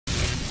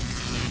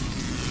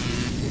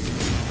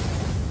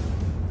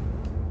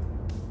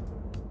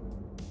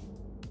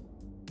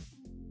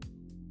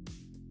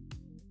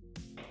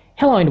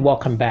Hello and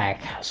welcome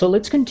back. So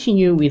let's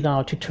continue with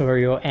our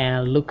tutorial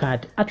and look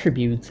at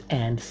attributes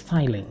and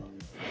styling.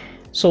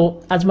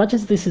 So as much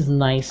as this is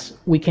nice,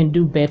 we can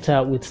do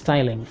better with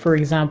styling. For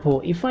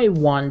example, if I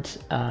want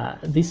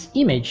this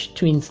image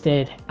to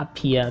instead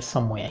appear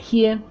somewhere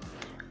here,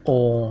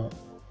 or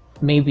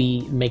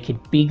maybe make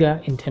it bigger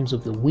in terms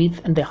of the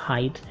width and the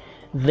height,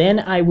 then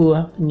I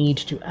will need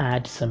to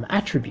add some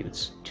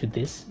attributes to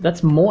this.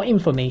 That's more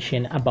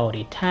information about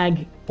a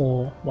tag,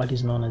 or what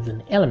is known as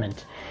an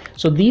element.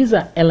 So these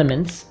are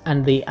elements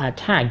and they are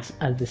tags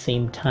at the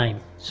same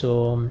time.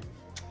 So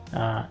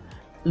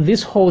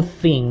this whole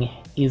thing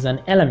is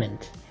an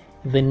element.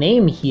 The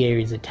name here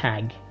is a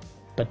tag,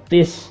 but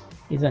this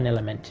is an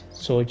element.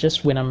 So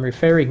just when I'm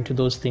referring to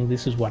those things,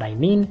 this is what I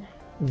mean.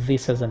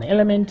 This is an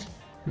element,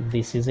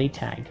 this is a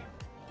tag.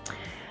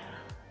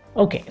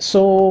 Okay,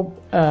 so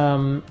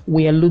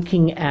we are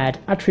looking at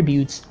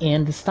attributes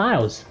and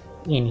styles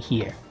in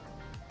here.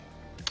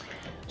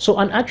 So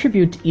an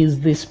attribute is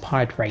this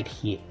part right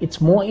here. It's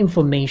more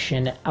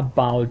information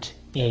about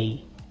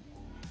an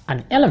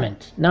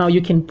element. Now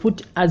you can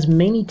put as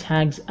many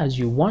tags as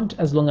you want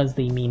as long as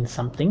they mean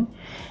something.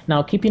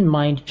 Now keep in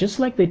mind, just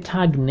like the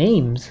tag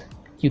names,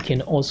 you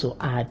can also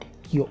add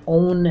your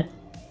own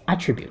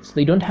attributes.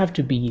 They don't have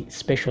to be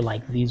special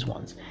like these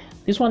ones.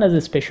 This one has a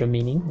special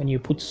meaning. When you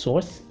put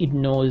source, it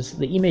knows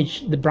the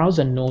image, the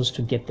browser knows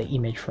to get the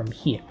image from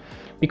here.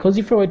 Because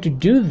if I were to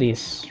do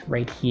this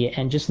right here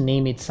and just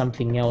name it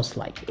something else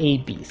like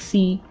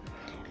ABC,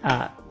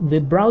 the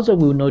browser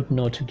will not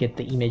know to get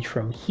the image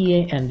from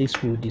here, and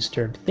this will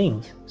disturb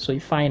things. So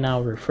if I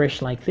now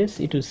refresh like this,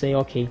 it will say,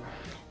 okay,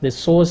 the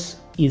source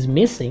is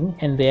missing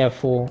and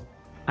therefore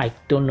I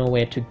don't know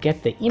where to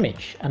get the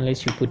image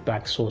unless you put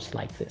back source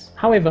like this.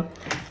 However,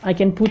 I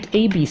can put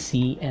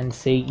ABC and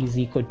say is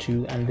equal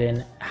to, and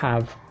then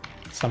have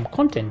some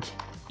content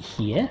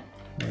here.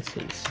 Let's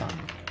say some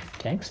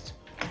text.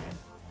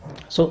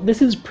 So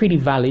this is pretty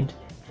valid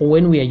for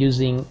when we are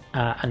using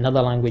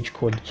another language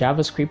called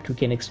JavaScript. We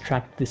can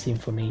extract this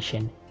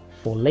information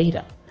for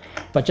later.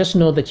 But just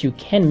know that you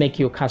can make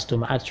your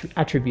custom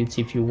attributes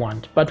if you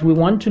want. But we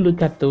want to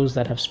look at those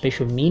that have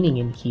special meaning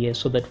in here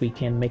so that we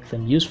can make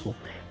them useful.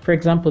 For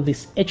example,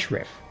 this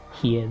href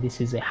here, this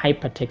is a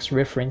hypertext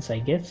reference, I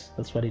guess.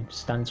 That's what it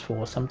stands for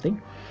or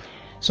something.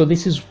 So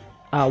this is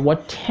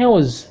what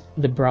tells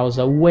the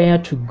browser where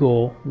to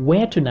go,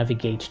 where to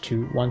navigate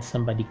to once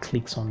somebody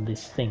clicks on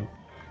this thing.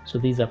 So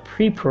these are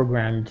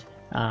pre-programmed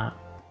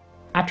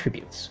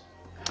attributes.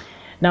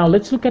 Now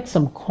let's look at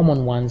some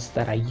common ones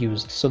that are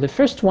used. So the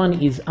first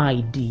one is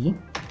ID,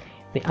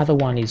 the other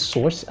one is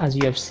source, as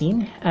you have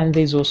seen, and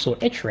there's also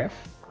href,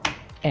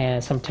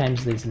 and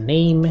sometimes there's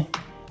name.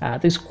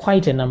 There's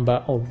quite a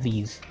number of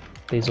these.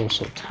 There's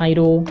also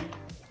title,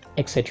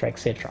 etc.,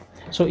 etc.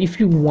 So if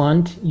you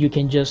want, you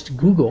can just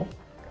Google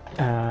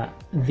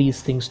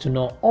these things to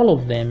know all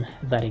of them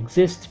that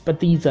exist, but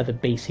these are the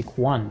basic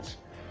ones.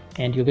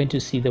 And you're going to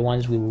see the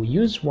ones we will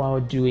use while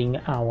doing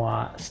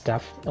our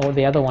stuff. Or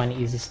the other one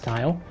is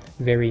style,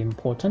 very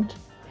important.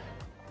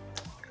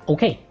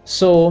 Okay,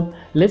 so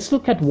let's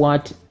look at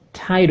what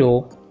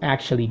title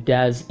actually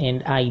does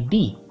and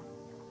ID.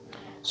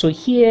 So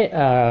here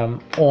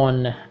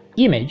on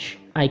image,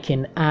 I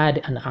can add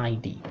an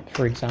ID.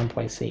 For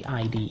example, I say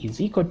ID is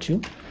equal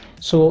to.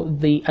 So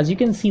as you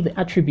can see, the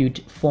attribute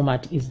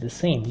format is the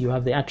same. You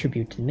have the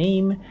attribute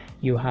name,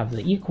 you have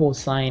the equal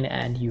sign,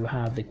 and you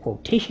have the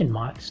quotation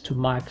marks to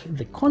mark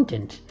the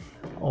content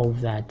of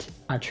that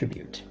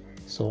attribute.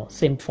 So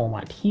same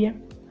format here.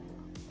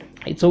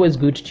 It's always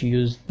good to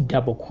use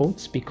double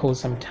quotes because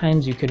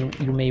sometimes you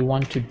may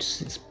want to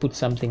put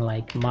something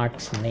like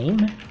Mark's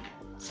name,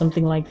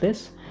 something like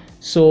this.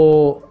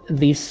 So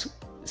this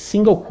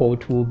single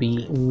quote will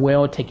be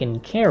well taken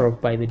care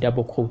of by the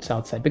double quotes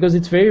outside, because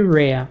it's very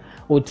rare,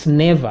 or it's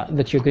never,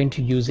 that you're going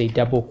to use a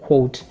double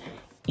quote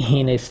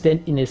in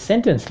a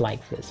sentence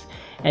like this.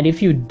 And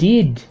if you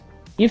did,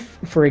 if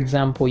for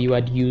example you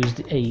had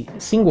used a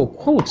single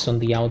quotes on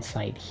the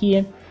outside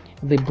here,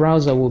 the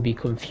browser will be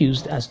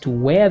confused as to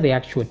where the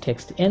actual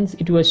text ends.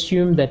 It will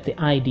assume that the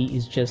ID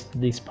is just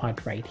this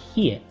part right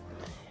here,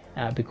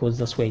 because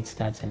that's where it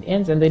starts and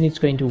ends, and then it's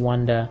going to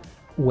wonder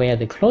where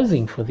the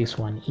closing for this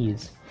one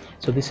is.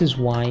 So this is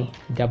why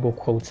double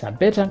quotes are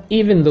better,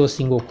 even though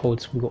single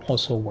quotes will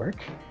also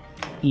work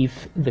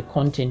if the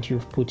content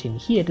you've put in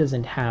here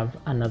doesn't have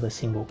another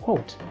single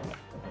quote.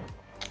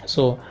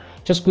 So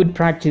just good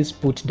practice,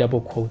 put double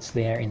quotes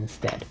there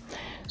instead.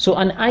 So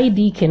an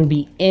ID can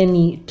be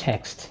any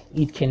text.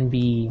 It can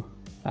be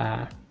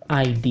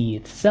ID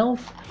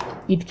itself.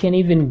 It can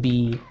even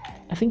be,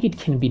 I think it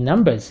can be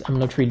numbers. I'm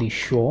not really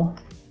sure.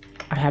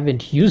 I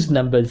haven't used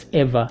numbers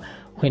ever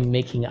when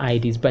making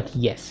IDs, but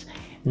yes,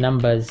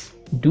 numbers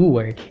do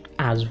work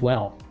as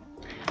well.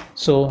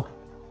 So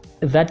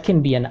that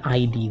can be an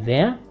ID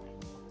there.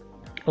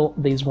 Oh,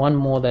 there's one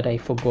more that I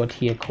forgot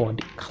here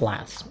called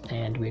class,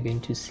 and we're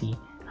going to see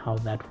how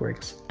that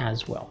works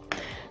as well.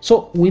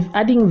 So with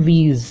adding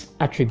these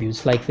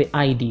attributes like the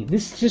ID,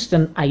 this is just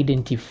an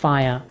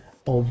identifier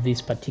of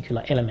this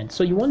particular element.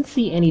 So you won't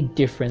see any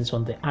difference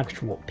on the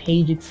actual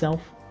page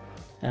itself.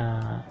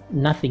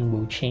 Nothing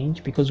will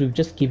change because we've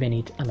just given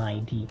it an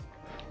ID.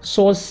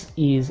 Source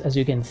is, as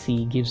you can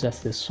see, gives us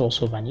the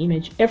source of an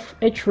image.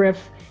 href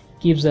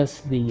gives us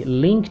the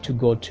link to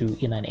go to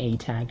in an A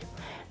tag.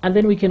 And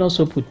then we can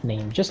also put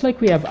name. Just like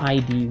we have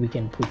ID, we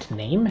can put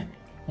name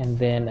and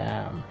then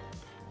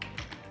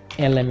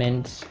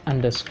element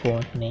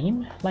underscore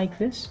name like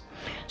this.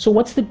 So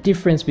what's the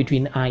difference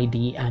between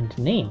ID and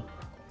name?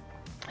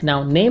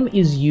 Now, name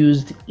is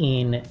used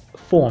in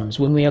forms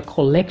when we are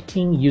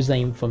collecting user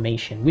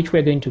information, which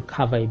we're going to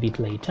cover a bit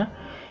later.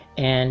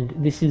 And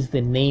this is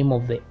the name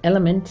of the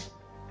element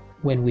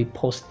when we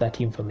post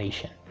that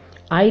information.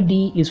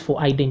 ID is for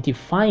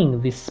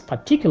identifying this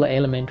particular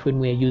element when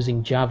we are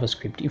using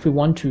JavaScript. If we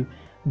want to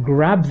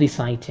grab this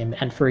item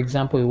and, for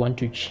example, we want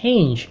to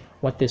change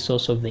what the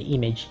source of the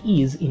image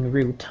is in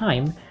real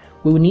time,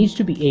 we will need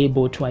to be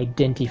able to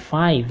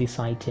identify this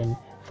item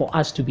for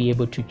us to be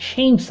able to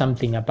change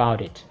something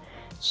about it.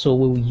 So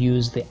we'll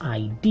use the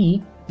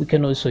ID. We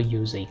can also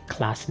use a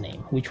class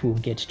name, which we'll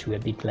get to a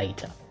bit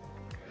later.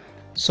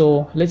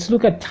 So let's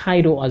look at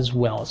title as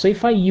well. So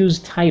if I use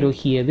title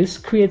here, this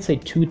creates a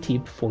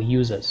tooltip for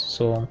users.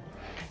 So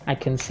I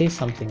can say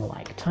something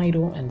like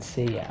title and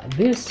say,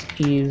 this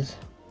is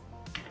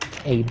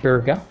a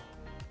burger,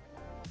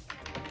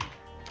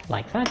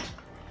 like that.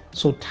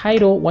 So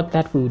title, what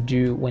that will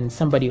do when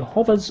somebody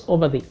hovers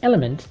over the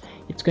element,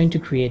 it's going to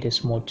create a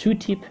small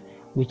tooltip,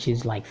 which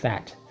is like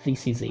that.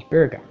 This is a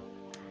burger.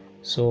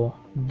 So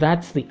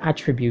that's the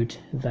attribute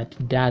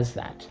that does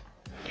that.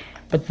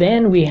 But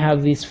then we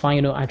have this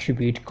final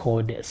attribute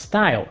called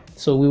style.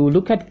 So we will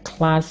look at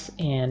class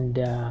and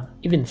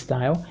even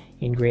style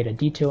in greater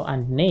detail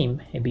and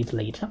name a bit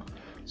later.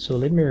 So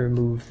let me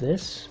remove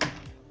this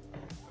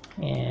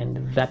and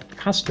that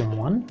custom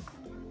one.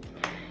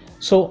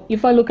 So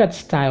if I look at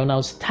style now,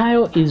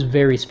 style is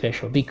very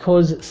special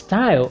because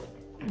style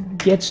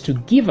gets to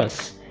give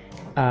us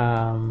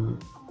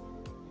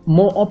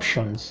more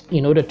options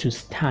in order to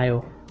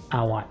style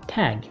our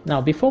tag.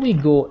 Now, before we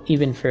go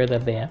even further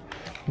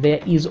there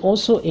is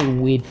also a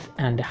width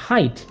and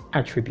height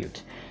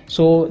attribute.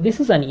 So this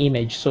is an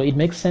image, so it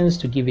makes sense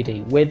to give it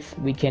a width.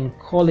 We can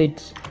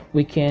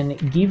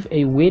give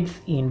a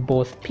width in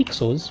both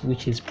pixels,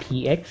 which is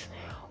px,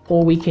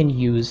 or we can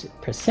use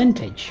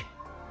percentage.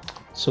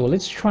 So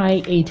let's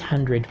try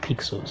 800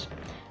 pixels.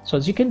 So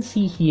as you can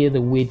see here,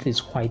 the width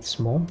is quite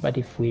small, but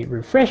if we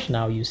refresh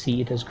now, you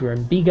see it has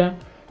grown bigger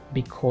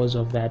because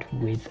of that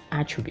width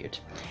attribute.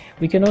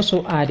 We can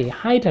also add a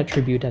height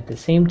attribute at the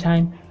same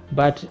time,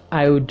 but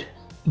I would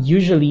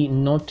usually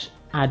not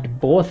add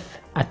both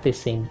at the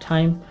same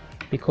time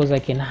because I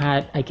can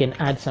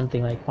add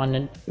something like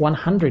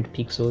 100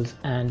 pixels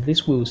and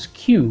this will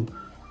skew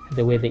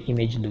the way the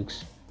image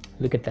looks.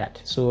 Look at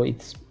that. So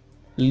it's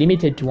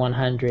limited to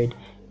 100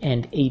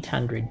 and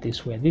 800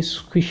 this way.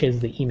 This squishes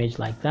the image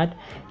like that.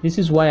 This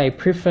is why I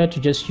prefer to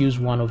just use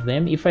one of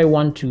them. If I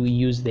want to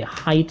use the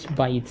height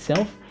by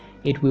itself,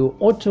 it will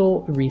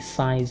auto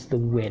resize the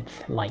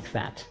width like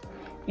that.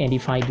 And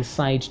if I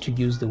decide to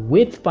use the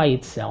width by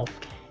itself,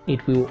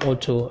 it will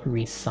auto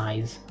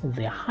resize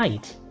the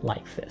height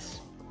like this.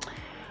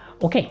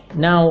 Okay,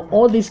 now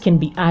all this can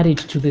be added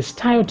to the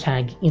style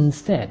tag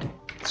instead.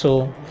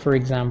 So for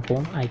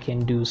example, I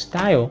can do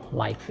style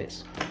like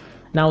this.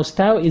 Now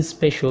style is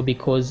special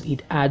because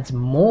it adds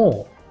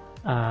more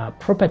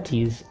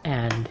properties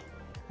and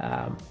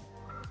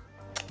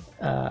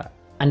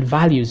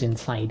values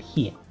inside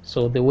here.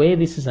 So the way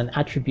this is an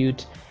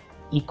attribute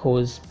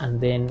equals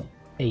and then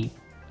a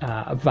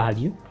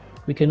value,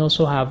 we can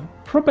also have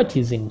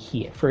properties in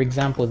here. For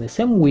example, the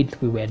same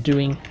width we were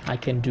doing, I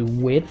can do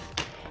width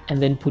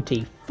and then put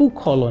a full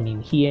colon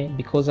in here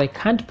because I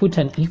can't put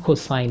an equal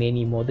sign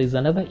anymore. There's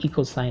another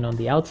equal sign on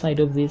the outside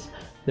of this.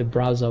 The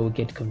browser will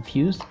get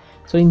confused.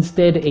 So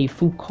instead, a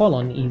full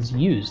colon is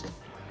used.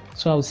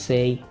 So I'll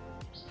say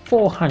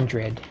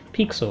 400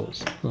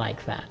 pixels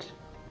like that.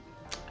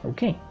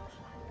 Okay.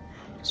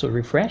 So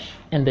refresh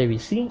and there you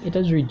see it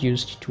has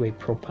reduced to a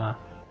proper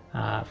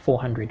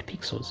 400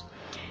 pixels.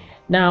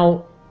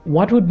 Now,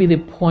 what would be the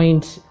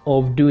point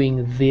of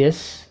doing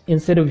this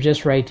instead of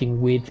just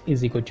writing width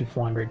is equal to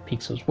 400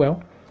 pixels?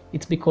 Well,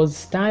 it's because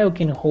style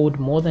can hold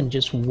more than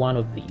just one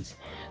of these.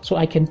 So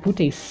I can put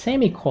a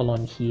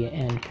semicolon here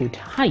and put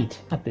height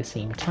at the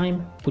same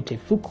time, put a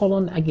full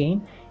colon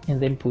again,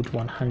 and then put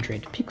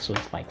 100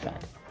 pixels like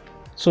that.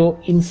 So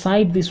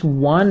inside this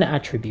one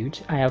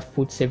attribute, I have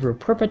put several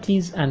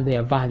properties and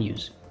their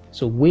values.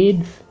 So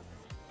width,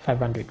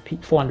 400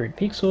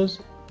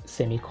 pixels,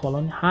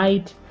 semicolon,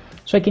 height.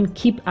 So I can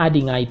keep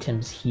adding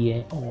items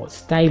here or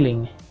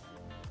styling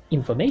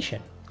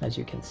information, as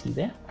you can see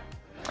there.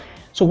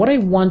 So what I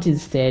want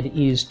instead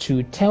is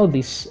to tell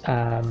this,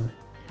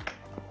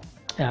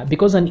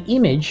 because an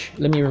image,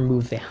 let me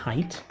remove the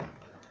height.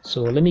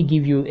 So let me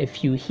give you a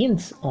few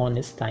hints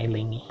on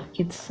styling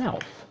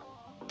itself.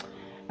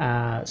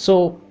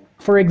 So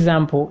for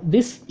example,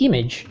 this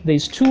image,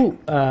 there's two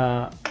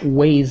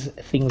ways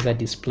things are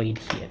displayed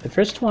here. The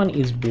first one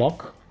is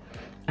block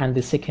and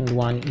the second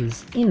one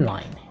is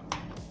inline.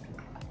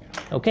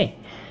 Okay,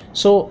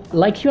 so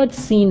like you had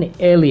seen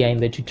earlier in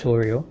the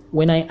tutorial,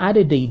 when I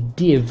added a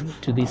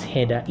div to this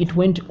header, it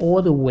went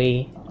all the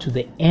way to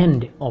the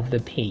end of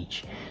the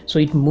page. So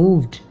it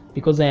moved,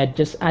 because I had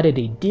just added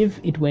a div,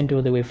 it went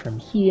all the way from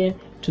here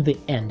to the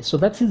end. So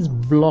that's its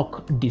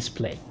block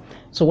display.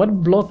 So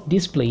what block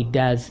display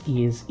does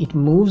is it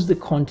moves the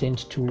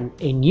content to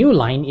a new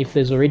line if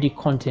there's already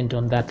content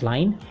on that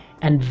line,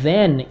 and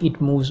then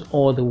it moves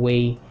all the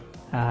way,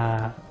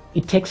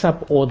 it takes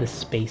up all the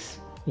space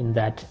in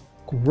that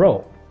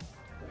row.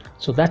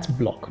 So that's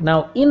block.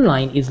 Now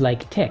inline is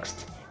like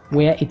text,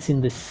 where it's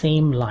in the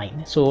same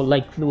line. So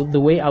like the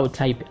way I would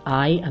type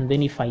I, and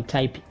then if I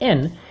type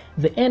N,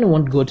 the N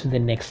won't go to the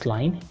next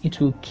line, it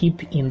will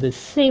keep in the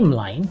same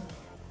line,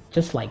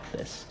 just like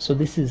this. So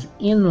this is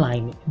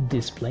inline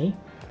display.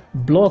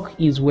 Block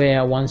is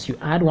where once you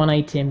add one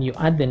item, you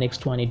add the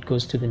next one, it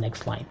goes to the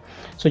next line.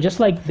 So just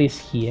like this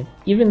here,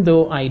 even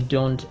though I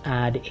don't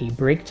add a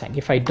break tag,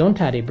 if I don't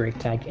add a break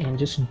tag and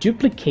just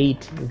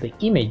duplicate the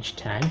image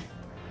tag,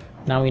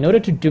 now in order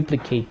to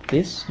duplicate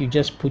this, you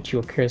just put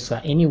your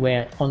cursor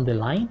anywhere on the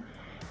line.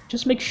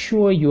 Just make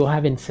sure you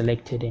haven't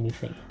selected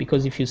anything,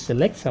 because if you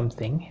select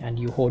something and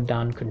you hold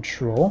down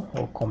Control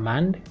or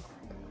Command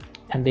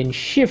and then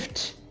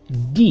Shift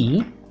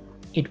D,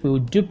 it will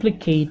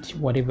duplicate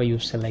whatever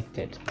you've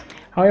selected.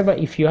 However,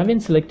 if you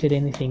haven't selected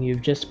anything,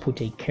 you've just put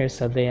a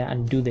cursor there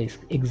and do the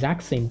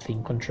exact same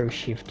thing, Control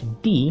Shift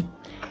D,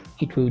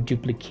 it will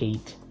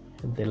duplicate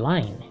the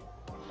line.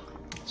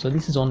 So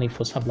this is only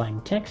for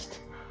Sublime Text.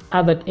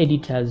 Other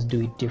editors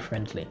do it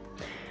differently.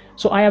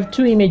 So I have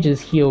two images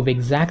here of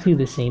exactly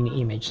the same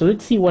image. So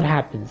let's see what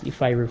happens.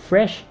 If I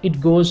refresh, it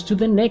goes to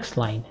the next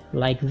line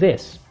like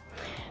this.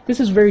 This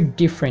is very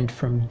different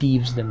from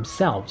divs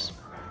themselves.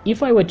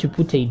 If I were to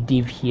put a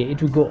div here,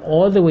 it would go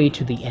all the way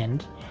to the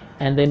end,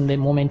 and then the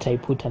moment I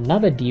put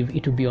another div,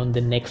 it will be on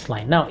the next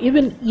line. Now,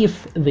 even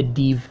if the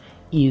div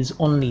is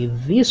only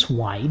this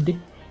wide,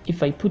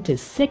 if I put a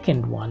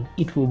second one,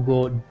 it will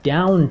go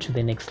down to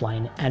the next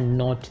line and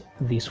not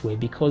this way,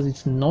 because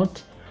it's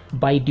not,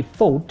 by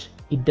default,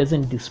 it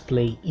doesn't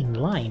display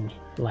inline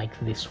like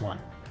this one.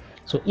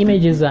 So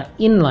images are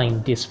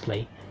inline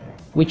display,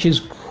 which is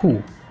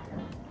cool.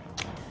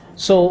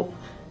 So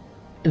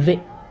the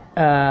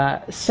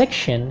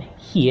section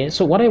here,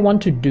 so what I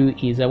want to do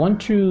is I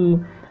want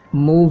to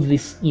move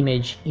this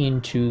image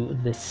into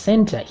the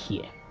center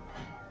here.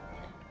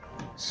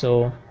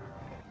 So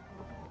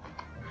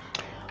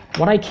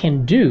what I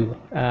can do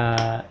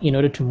in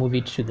order to move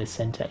it to the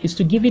center is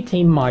to give it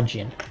a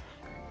margin.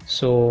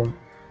 So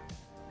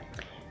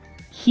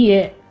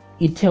here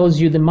it tells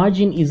you the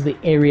margin is the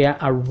area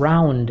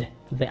around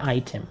the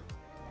item.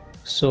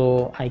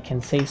 So I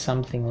can say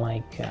something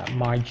like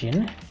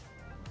margin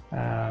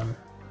and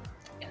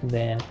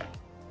then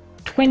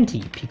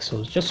 20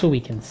 pixels, just so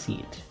we can see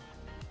it.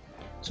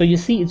 So you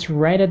see it's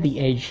right at the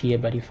edge here,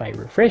 but if I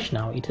refresh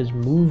now, it has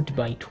moved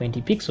by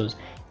 20 pixels,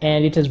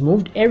 and it has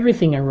moved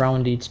everything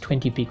around it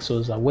 20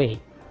 pixels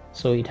away.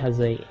 So it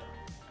has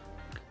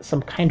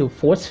some kind of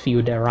force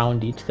field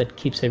around it that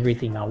keeps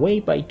everything away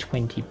by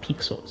 20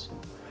 pixels.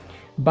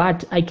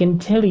 But I can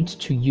tell it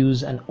to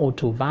use an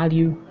auto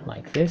value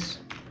like this.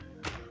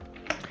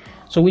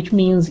 So which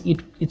means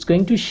it's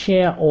going to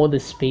share all the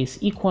space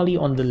equally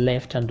on the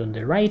left and on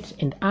the right,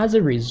 and as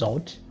a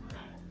result,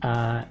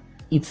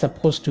 it's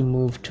supposed to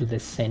move to the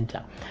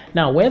center.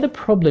 Now, where the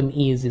problem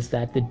is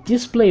that the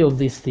display of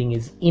this thing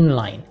is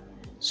inline.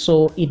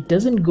 So it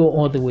doesn't go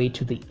all the way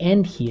to the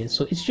end here.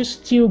 So it's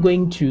just still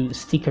going to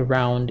stick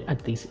around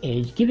at this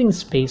edge, giving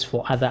space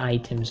for other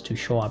items to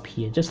show up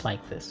here, just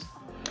like this.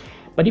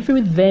 But if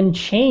we then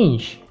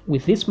change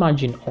with this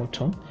margin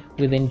auto,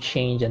 we then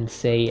change and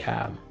say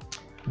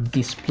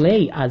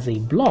display as a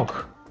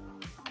block.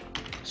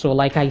 So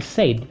like I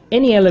said,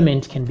 any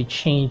element can be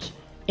changed.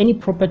 Any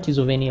properties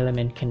of any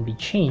element can be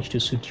changed to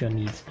suit your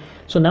needs.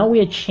 So now we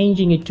are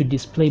changing it to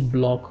display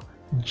block,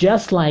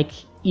 just like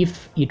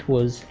if it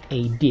was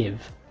a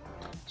div.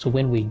 So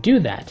when we do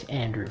that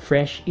and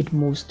refresh, it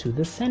moves to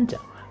the center,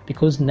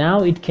 because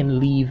now it can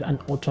leave an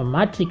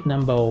automatic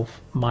number of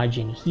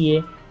margin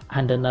here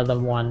and another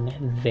one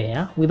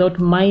there without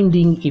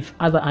minding if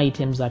other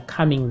items are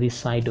coming this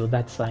side or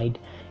that side.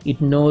 It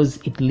knows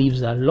it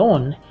leaves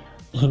alone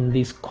in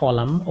this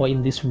column or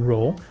in this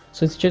row,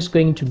 so it's just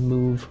going to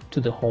move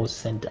to the whole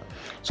center.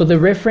 So the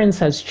reference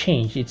has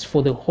changed. It's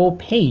for the whole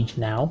page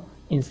now,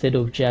 instead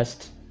of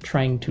just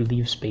trying to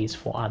leave space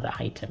for other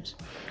items.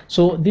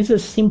 So this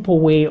is a simple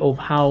way of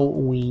how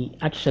we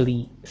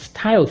actually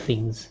style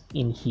things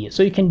in here.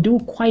 So you can do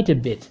quite a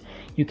bit.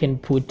 You can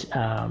put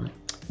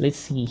let's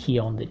see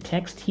here on the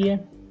text here,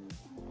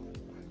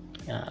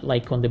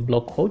 like on the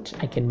block quote,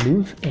 I can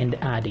move and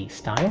add a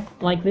style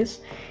like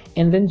this,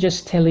 and then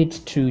just tell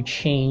it to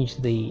change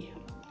the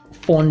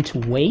font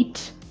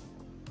weight.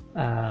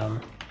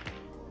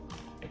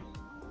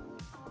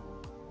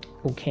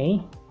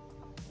 Okay,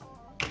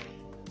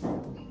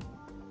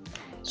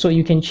 So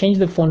you can change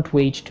the font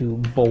weight to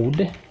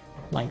bold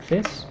like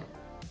this.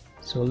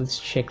 So let's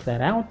check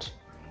that out.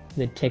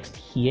 The text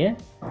here,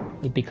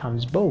 it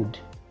becomes bold.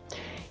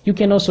 You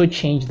can also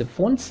change the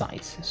font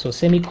size. So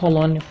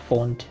semicolon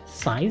font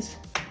size,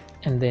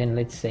 and then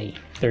let's say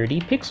 30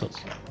 pixels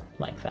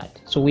like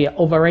that. So we are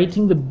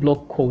overwriting the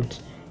block quote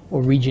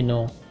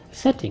original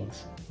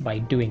settings by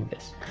doing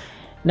this.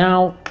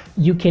 Now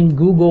you can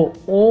Google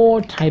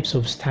all types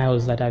of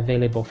styles that are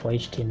available for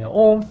HTML,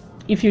 or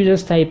if you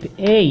just type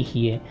A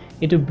here,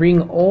 it will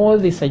bring all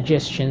the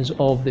suggestions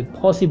of the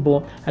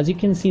possible. As you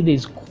can see,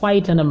 there's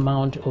quite an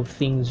amount of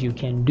things you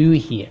can do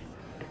here.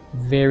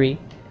 Very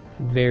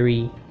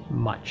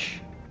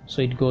much.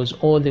 So it goes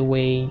all the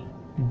way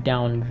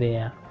down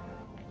there.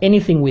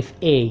 Anything with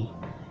A,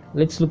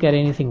 let's look at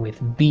anything with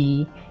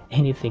B,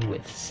 anything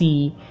with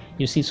C.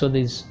 You see, so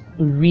there's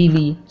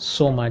really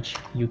so much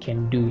you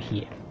can do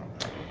here.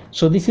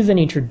 So this is an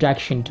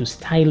introduction to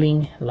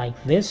styling like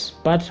this,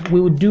 but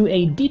we will do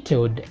a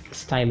detailed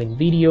styling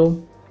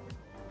video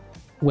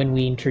when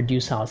we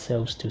introduce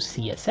ourselves to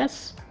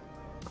CSS.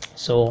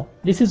 So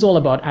this is all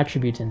about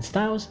attributes and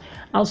styles.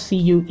 I'll see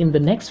you in the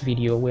next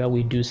video where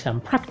we do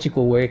some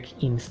practical work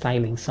in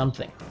styling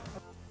something.